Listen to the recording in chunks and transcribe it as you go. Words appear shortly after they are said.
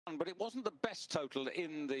but it wasn't the best total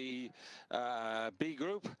in the B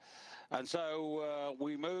group. And so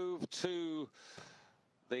we move to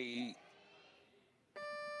the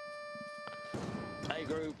A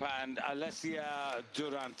group and Alessia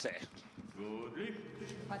Durante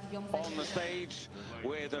on the stage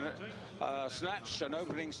with a snatch, an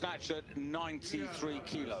opening snatch at 93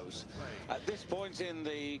 kilos. At this point in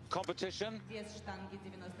the competition,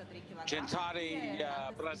 Gentari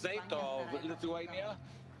Brazet of Lithuania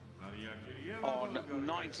on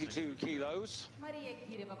 92 kilos.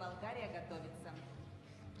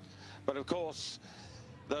 But of course,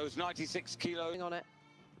 those 96 kilos on it.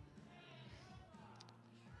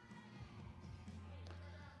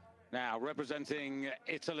 Now, representing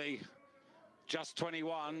Italy, just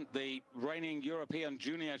 21, the reigning European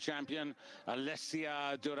junior champion,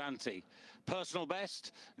 Alessia Durante. Personal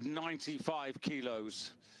best, 95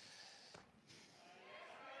 kilos.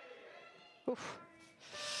 Oof.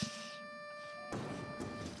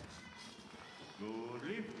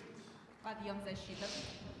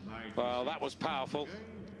 Well, that was powerful.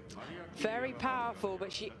 Very powerful,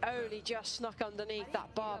 but she only just snuck underneath.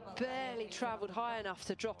 That bar barely travelled high enough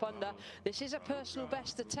to drop under. This is a personal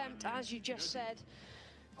best attempt, as you just said.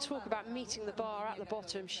 Talk about meeting the bar at the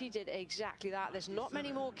bottom. She did exactly that. There's not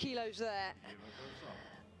many more kilos there.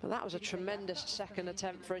 But that was a tremendous second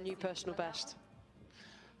attempt for a new personal best.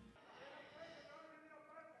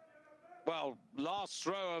 Well, last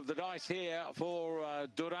throw of the dice here for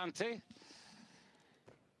Durante.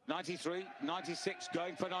 93, 96,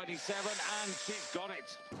 going for 97, and she's got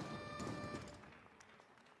it.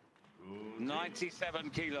 97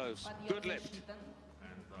 kilos. Good lift.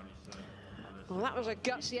 Well, that was a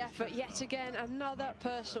gutsy effort. Yet again, another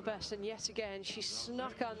personal best, and yet again, she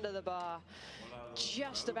snuck under the bar.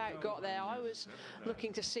 Just about got there. I was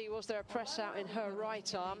looking to see, was there a press out in her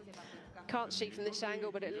right arm? Can't see from this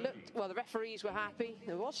angle, but it looked, well, the referees were happy.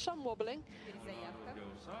 There was some wobbling.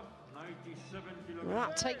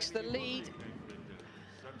 That takes the lead.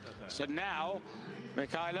 So now,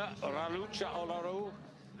 Michaela Raluca-Olaru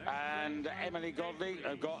and Emily Godley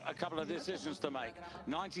have got a couple of decisions to make.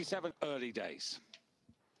 97 early days.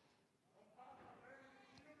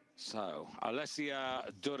 So, Alessia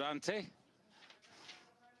Durante,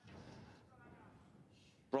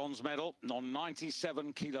 bronze medal on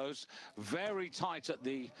 97 kilos, very tight at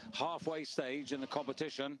the halfway stage in the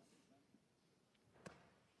competition.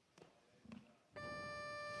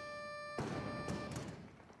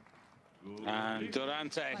 And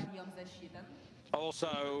Durante, also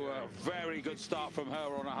a very good start from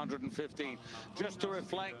her on 115. Just to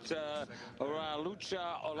reflect,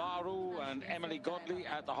 Raluca-Olaru and Emily Godley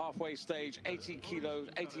at the halfway stage, 80 kilos,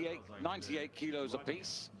 88, 98 kilos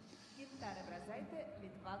apiece.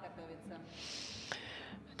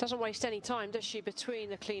 Doesn't waste any time, does she, between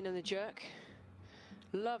the clean and the jerk?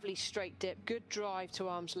 Lovely straight dip, good drive to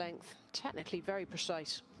arm's length. Technically very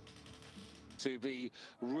precise. To be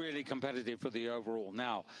really competitive for the overall.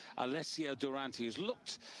 Now, Alessia Durante has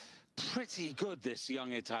looked pretty good, this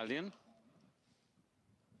young Italian.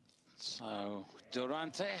 So,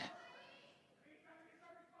 Durante.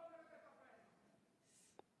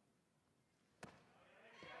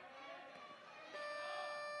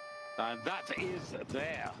 And that is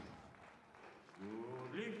there.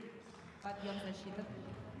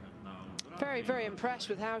 Very, very impressed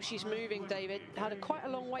with how she's moving, David. Had quite a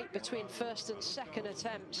long wait between first and second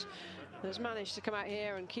attempts. Has managed to come out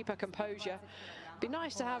here and keep her composure. Be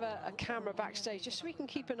nice to have a camera backstage just so we can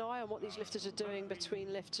keep an eye on what these lifters are doing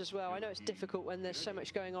between lifts as well. I know it's difficult when there's so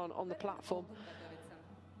much going on the platform.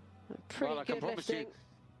 Pretty good lifting.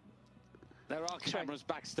 There are cameras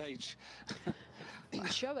backstage.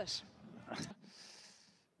 Show us.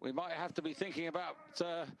 We might have to be thinking about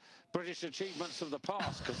British achievements of the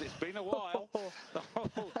past, because it's been a while.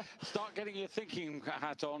 Start getting your thinking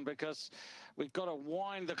hat on, because we've got to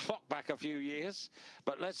wind the clock back a few years.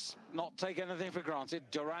 But let's not take anything for granted.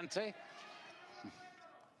 Durante,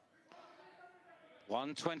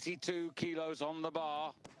 122 kilos on the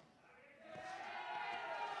bar.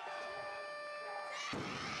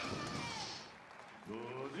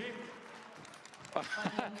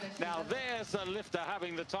 Now there's a lifter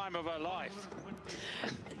having the time of her life.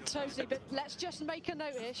 Totally, but let's just make a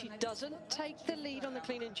note here. She doesn't take the lead on the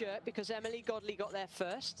clean and jerk because Emily Godley got there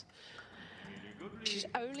first. She's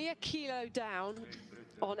only a kilo down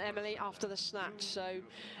on Emily after the snatch. So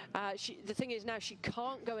the thing is now she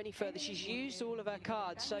can't go any further. She's used all of her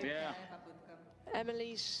cards. So yeah.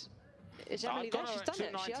 Is Emily there? She's done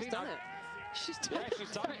it. She has done it. She's done it.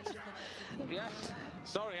 She's done it. Yeah.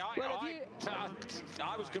 Sorry,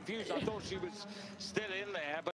 I was confused. I thought she was still in there. But